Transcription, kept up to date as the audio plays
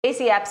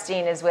Stacey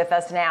Epstein is with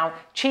us now,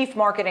 Chief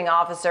Marketing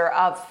Officer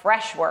of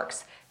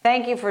Freshworks.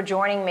 Thank you for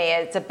joining me.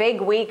 It's a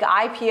big week,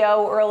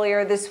 IPO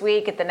earlier this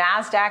week at the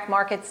NASDAQ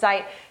market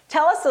site.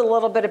 Tell us a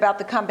little bit about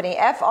the company.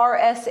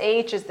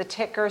 FRSH is the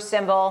ticker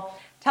symbol.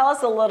 Tell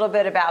us a little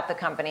bit about the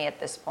company at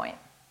this point.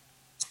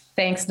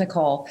 Thanks,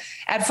 Nicole.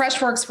 At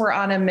Freshworks, we're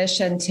on a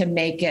mission to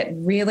make it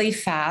really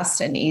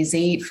fast and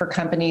easy for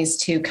companies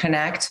to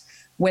connect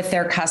with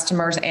their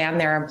customers and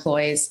their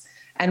employees.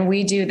 And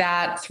we do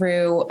that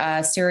through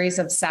a series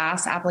of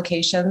SaaS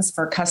applications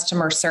for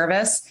customer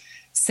service,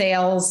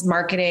 sales,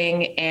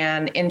 marketing,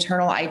 and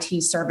internal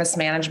IT service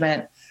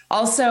management.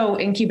 Also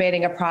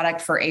incubating a product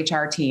for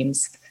HR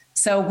teams.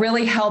 So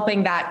really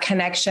helping that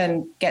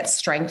connection get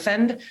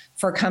strengthened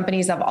for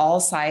companies of all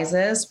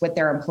sizes with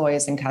their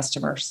employees and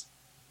customers.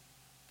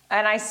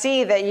 And I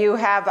see that you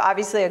have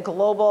obviously a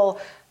global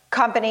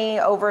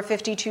company, over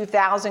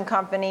 52,000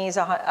 companies,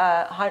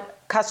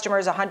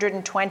 customers,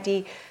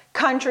 120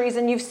 countries,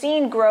 and you've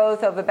seen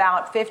growth of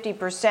about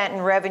 50%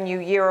 in revenue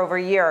year over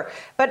year.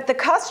 But the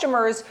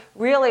customers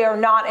really are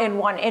not in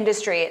one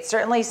industry. It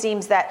certainly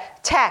seems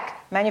that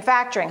tech,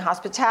 manufacturing,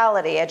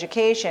 hospitality,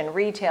 education,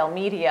 retail,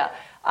 media,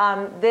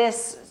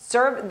 these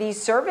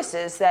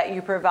services that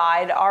you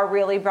provide are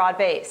really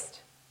broad-based.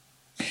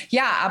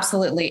 Yeah,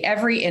 absolutely.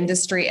 Every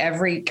industry,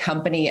 every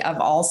company of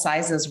all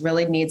sizes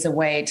really needs a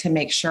way to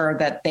make sure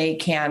that they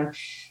can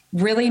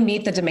really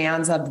meet the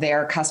demands of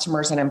their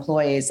customers and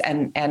employees.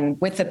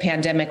 And with the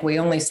pandemic, we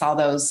only saw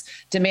those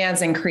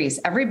demands increase.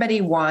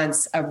 Everybody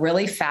wants a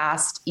really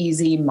fast,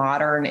 easy,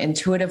 modern,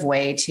 intuitive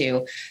way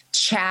to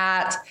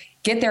chat,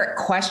 get their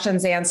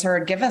questions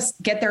answered,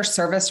 get their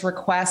service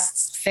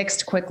requests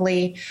fixed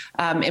quickly.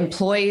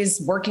 Employees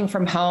working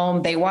from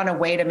home, they want a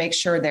way to make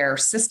sure their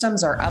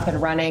systems are up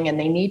and running, and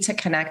they need to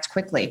connect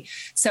quickly.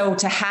 So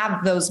to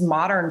have those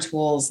modern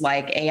tools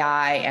like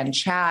AI and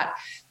chat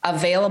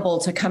available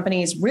to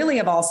companies really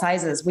of all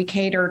sizes. We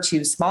cater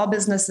to small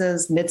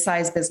businesses,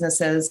 mid-sized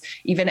businesses,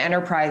 even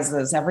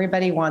enterprises.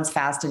 Everybody wants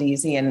fast and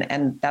easy,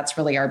 and that's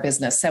really our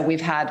business. So we've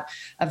had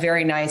a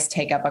very nice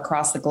take up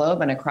across the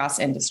globe and across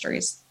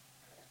industries.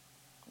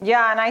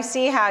 Yeah, and I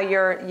see how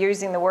you're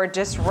using the word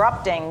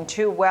disrupting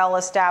two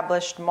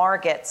well-established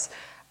markets.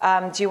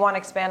 Do you want to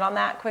expand on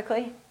that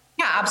quickly?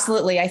 Yeah,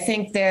 absolutely. I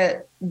think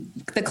that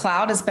the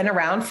cloud has been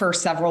around for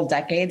several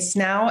decades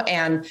now,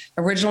 and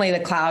originally the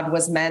cloud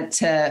was meant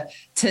to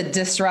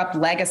disrupt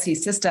legacy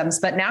systems,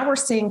 but now we're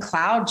seeing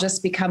cloud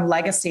just become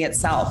legacy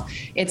itself.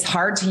 It's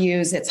hard to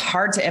use, it's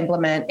hard to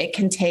implement, it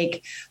can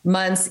take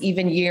months,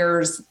 even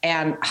years,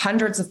 and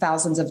hundreds of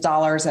thousands of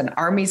dollars and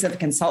armies of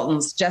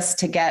consultants just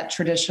to get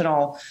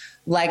traditional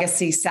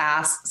legacy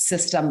SaaS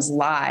systems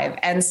live.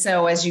 And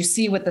so as you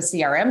see with the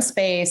CRM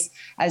space,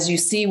 as you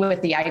see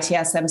with the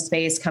ITSM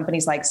space,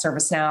 companies like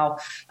ServiceNow,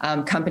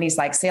 companies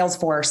like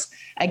Salesforce,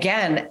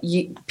 again,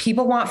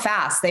 people want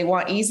fast, they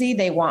want easy,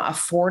 they want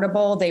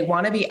affordable, they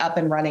want to be up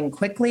and running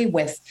quickly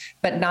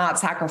but not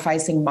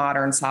sacrificing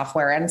modern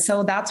software. And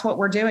so that's what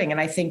we're doing. And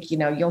I think,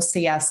 you'll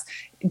see us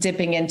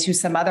dipping into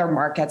some other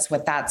markets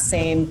with that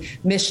same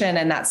mission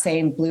and that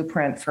same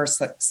blueprint for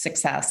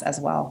success as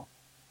well.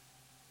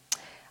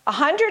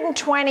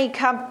 120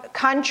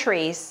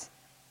 countries,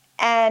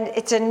 and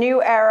it's a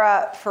new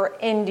era for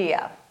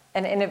India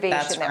and innovation.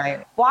 That's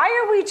right. Why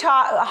are we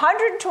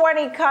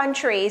 120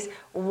 countries?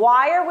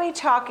 Why are we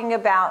talking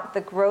about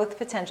the growth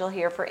potential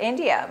here for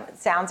India? It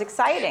sounds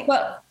exciting.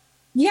 Well,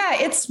 yeah,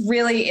 it's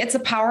a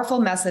powerful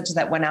message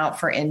that went out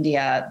for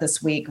India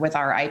this week with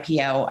our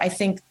IPO. I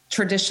think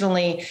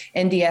traditionally,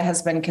 India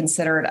has been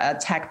considered a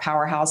tech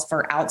powerhouse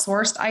for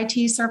outsourced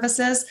IT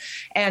services.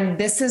 And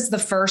this is the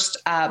first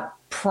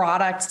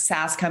product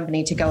SaaS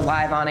company to go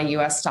live on a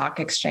US stock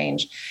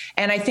exchange.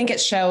 And I think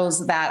it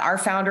shows that our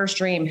founder's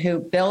dream, who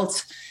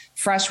built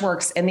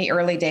Freshworks in the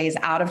early days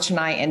out of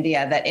Chennai,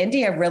 India, that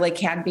India really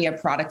can be a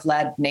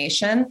product-led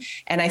nation.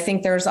 And I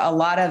think there's a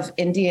lot of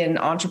Indian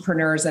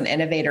entrepreneurs and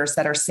innovators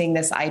that are seeing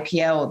this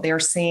IPO. They're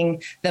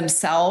seeing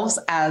themselves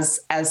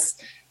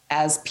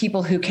as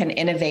people who can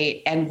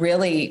innovate and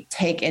really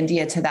take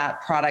India to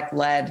that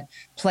product-led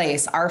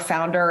place. Our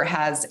founder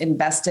has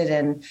invested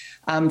in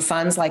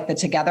funds like the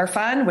Together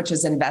Fund, which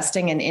is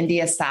investing in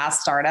India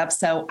SaaS startups.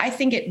 So I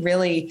think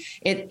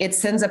it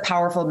sends a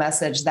powerful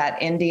message that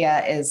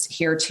India is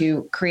here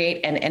to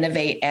create and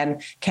innovate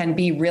and can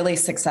be really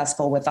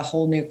successful with a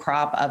whole new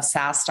crop of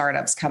SaaS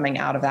startups coming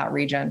out of that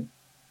region.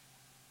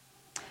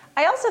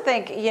 I also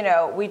think,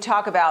 we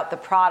talk about the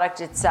product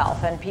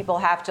itself, and people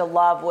have to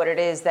love what it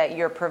is that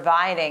you're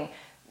providing.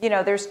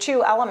 There's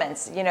two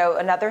elements.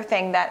 Another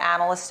thing that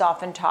analysts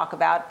often talk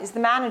about is the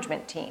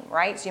management team,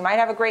 right? So you might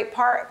have a great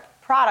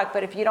product,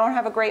 but if you don't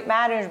have a great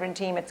management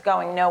team, it's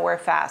going nowhere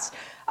fast.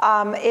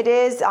 It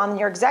is on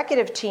your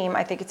executive team.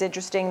 I think it's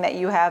interesting that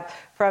you have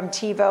from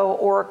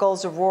TiVo,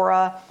 Oracle's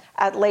Aurora,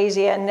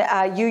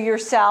 Atlassian, you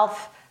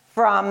yourself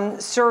from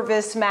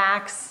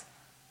ServiceMax,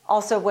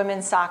 also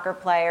women's soccer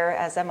player,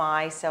 as am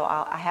I. So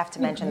I have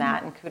to mention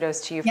that, and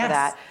kudos to you for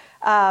that.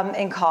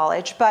 in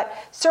college. But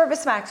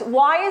ServiceMax,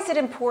 why is it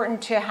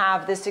important to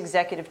have this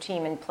executive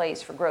team in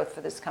place for growth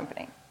for this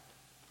company?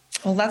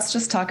 Well, let's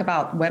just talk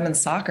about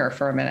women's soccer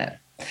for a minute.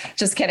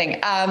 Just kidding.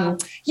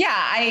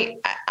 I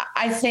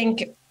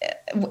think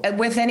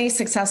with any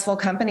successful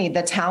company,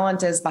 the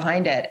talent is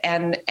behind it,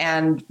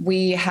 and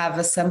we have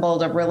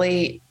assembled a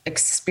really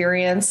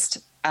experienced,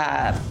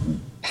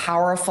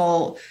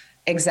 powerful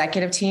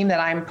executive team that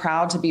I'm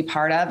proud to be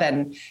part of.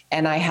 And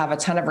I have a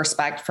ton of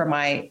respect for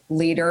my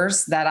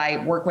leaders that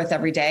I work with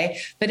every day.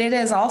 But it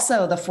is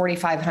also the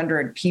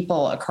 4,500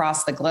 people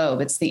across the globe.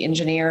 It's the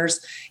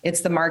engineers,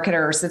 it's the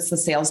marketers, it's the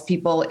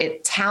salespeople.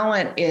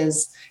 Talent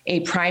is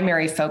a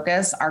primary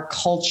focus. Our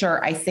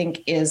culture, I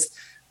think, is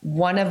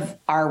one of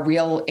our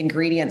real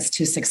ingredients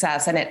to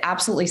success. And it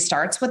absolutely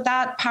starts with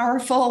that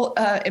powerful,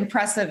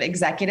 impressive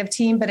executive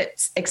team, but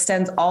it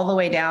extends all the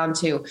way down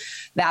to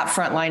that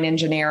frontline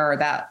engineer or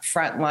that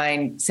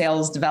frontline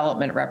sales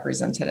development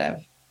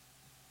representative.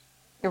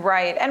 You're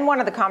right. And one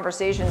of the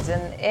conversations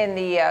in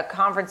the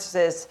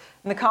conferences,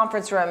 in the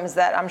conference rooms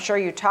that I'm sure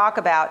you talk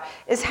about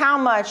is how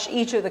much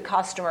each of the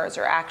customers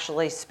are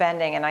actually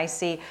spending. And I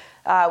see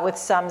with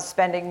some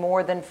spending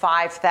more than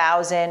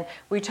 $5,000.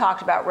 We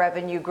talked about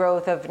revenue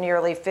growth of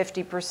nearly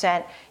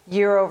 50%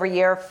 year over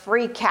year.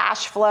 Free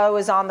cash flow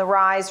is on the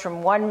rise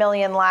from $1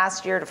 million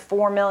last year to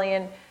 $4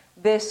 million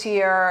this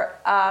year.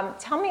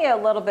 Tell me a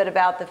little bit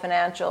about the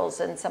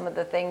financials and some of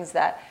the things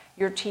that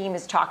your team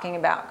is talking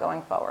about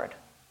going forward.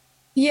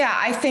 Yeah,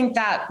 I think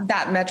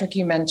that metric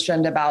you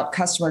mentioned about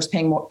customers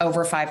paying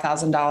over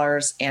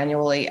 $5,000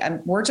 annually,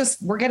 and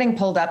we're getting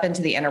pulled up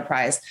into the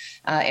enterprise.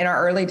 In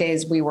our early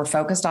days, we were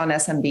focused on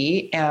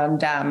SMB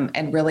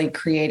and really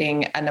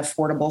creating an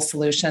affordable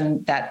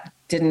solution that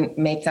didn't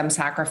make them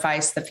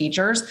sacrifice the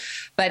features.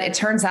 But it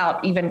turns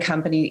out even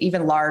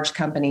large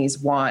companies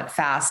want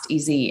fast,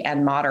 easy,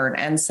 and modern.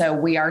 And so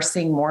we are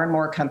seeing more and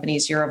more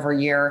companies year over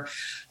year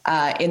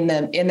in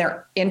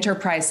their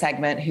enterprise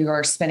segment who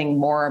are spending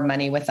more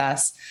money with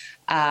us.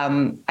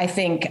 I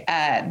think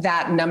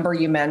that number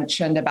you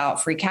mentioned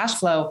about free cash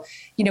flow,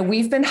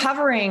 we've been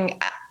hovering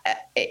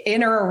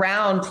in or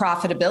around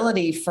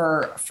profitability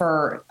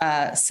for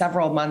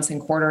several months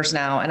and quarters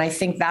now. And I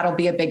think that'll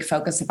be a big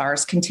focus of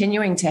ours,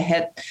 continuing to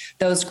hit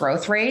those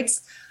growth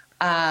rates,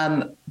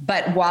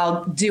 but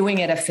while doing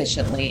it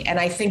efficiently. And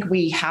I think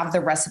we have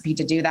the recipe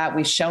to do that.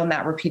 We've shown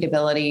that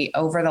repeatability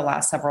over the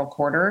last several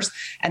quarters,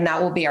 and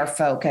that will be our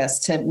focus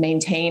to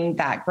maintain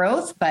that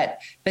growth, but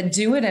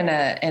do it in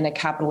a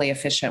capitally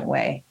efficient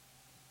way.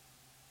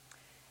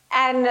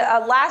 And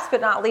last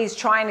but not least,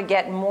 trying to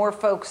get more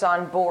folks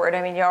on board.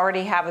 I mean, you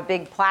already have a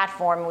big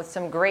platform with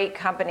some great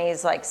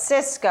companies like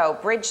Cisco,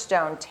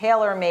 Bridgestone,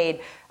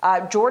 TaylorMade,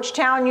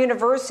 Georgetown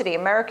University,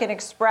 American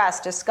Express,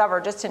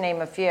 Discover, just to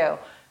name a few.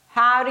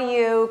 How do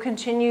you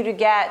continue to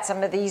get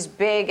some of these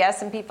big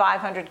S&P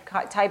 500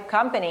 type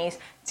companies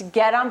to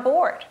get on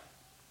board?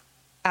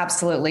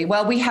 Absolutely.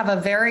 Well, we have a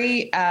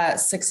very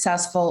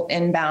successful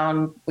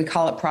inbound, we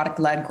call it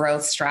product-led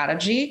growth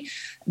strategy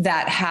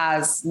that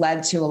has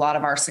led to a lot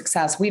of our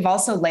success. We've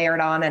also layered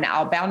on an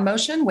outbound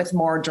motion with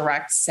more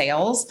direct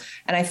sales.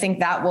 And I think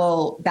that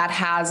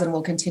has and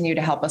will continue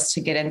to help us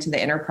to get into the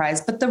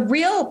enterprise. But the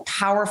real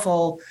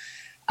powerful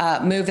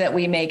move that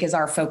we make is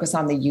our focus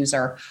on the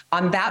user,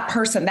 on that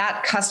person,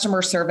 that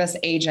customer service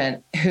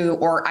agent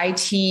or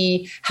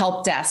IT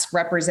help desk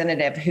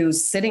representative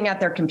who's sitting at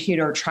their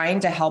computer trying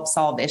to help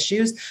solve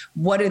issues.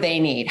 What do they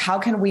need? How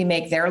can we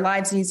make their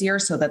lives easier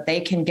so that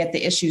they can get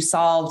the issue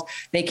solved?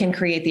 They can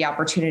create the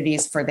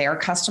opportunities for their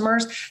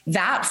customers.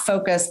 That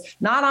focus,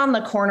 not on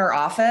the corner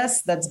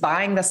office that's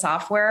buying the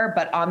software,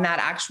 but on that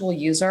actual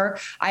user.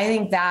 I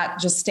think that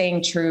just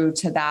staying true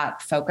to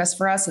that focus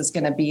for us is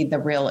going to be the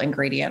real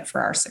ingredient for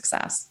our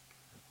success.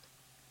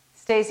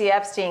 Stacey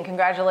Epstein,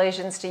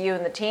 congratulations to you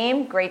and the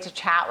team. Great to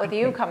chat with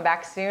you. Come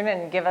back soon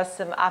and give us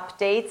some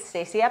updates.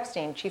 Stacey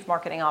Epstein, Chief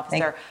Marketing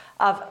Officer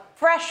of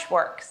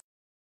Freshworks.